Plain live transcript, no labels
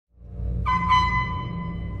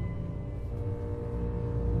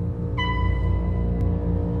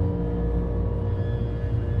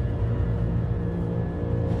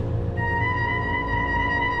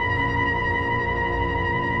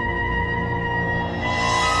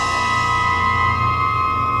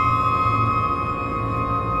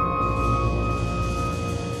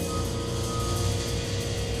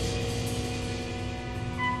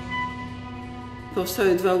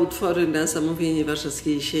Powstały dwa utwory na zamówienie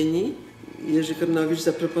Warszawskiej Jesieni. Jerzy Kornowicz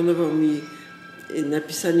zaproponował mi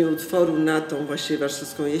napisanie utworu na tą właśnie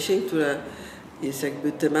Warszawską Jesień, która jest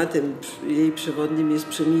jakby tematem, jej przewodnim jest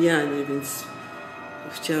przemijanie, więc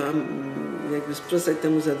chciałam jakby sprostać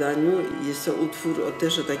temu zadaniu. Jest to utwór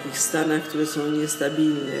też o takich stanach, które są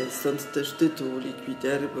niestabilne, stąd też tytuł Liquid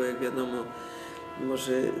Air, bo jak wiadomo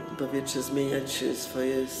może powietrze zmieniać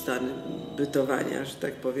swoje stany bytowania, że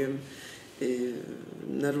tak powiem,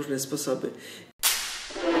 na różne sposoby.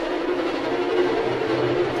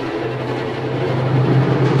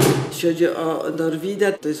 Jeśli chodzi o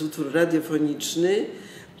Norwida, to jest utwór radiofoniczny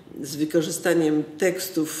z wykorzystaniem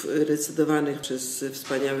tekstów recytowanych przez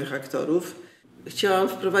wspaniałych aktorów. Chciałam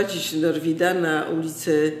wprowadzić Norwida na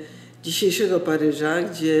ulicę dzisiejszego Paryża,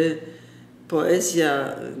 gdzie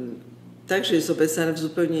poezja także jest obecna w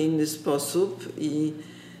zupełnie inny sposób i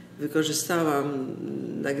wykorzystałam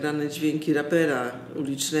nagrane dźwięki rapera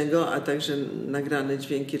ulicznego, a także nagrane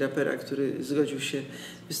dźwięki rapera, który zgodził się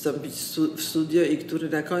wystąpić w studio i który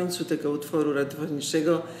na końcu tego utworu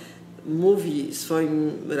radiofonicznego mówi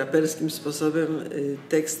swoim raperskim sposobem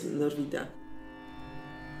tekst Norwida.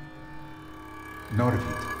 Norwid.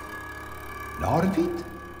 Norwid?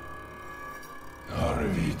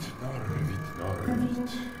 Norwid, Norwid,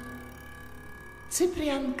 Norwid.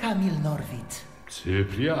 Cyprian Kamil Norwid.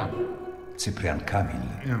 Cyprian. Cyprian Kamil.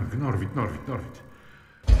 Norwid, Norwid, Norwid.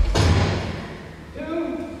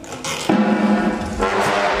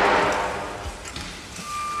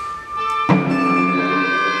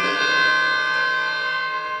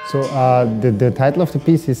 So the title of the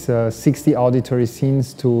piece is 60 Auditory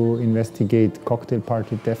Scenes to Investigate Cocktail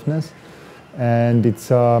Party Deafness. And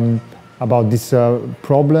it's about this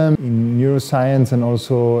problem in neuroscience and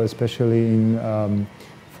also especially in,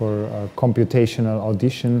 for computational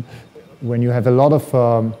audition. When you have a lot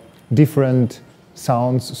of different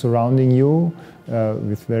sounds surrounding you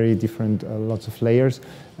with very different, lots of layers,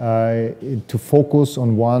 to focus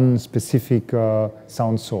on one specific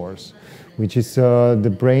sound source, which is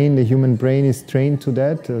the brain, the human brain is trained to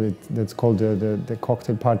that. That's called the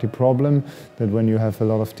cocktail party problem, that when you have a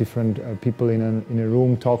lot of different people in a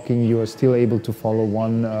room talking, you are still able to follow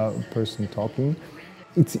one person talking.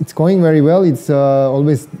 It's going very well. It's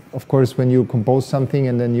always, of course, when you compose something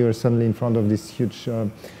and then you're suddenly in front of this huge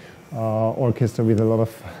orchestra with a lot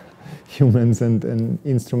of humans and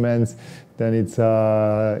instruments, then it's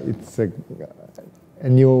a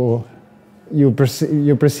new... You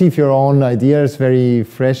perceive your own ideas very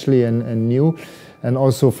freshly and new, and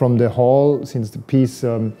also from the hall, since the piece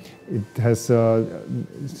it has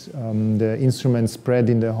the instruments spread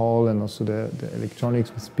in the hall and also the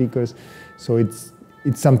electronics with speakers. So it's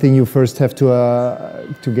something you first have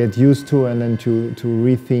to get used to, and then to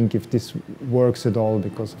rethink if this works at all,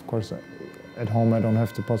 because of course at home I don't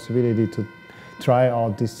have the possibility to try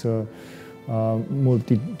out this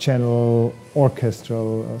multi-channel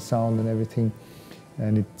orchestral sound and everything,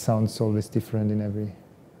 and it sounds always different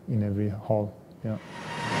in every hall. Yeah.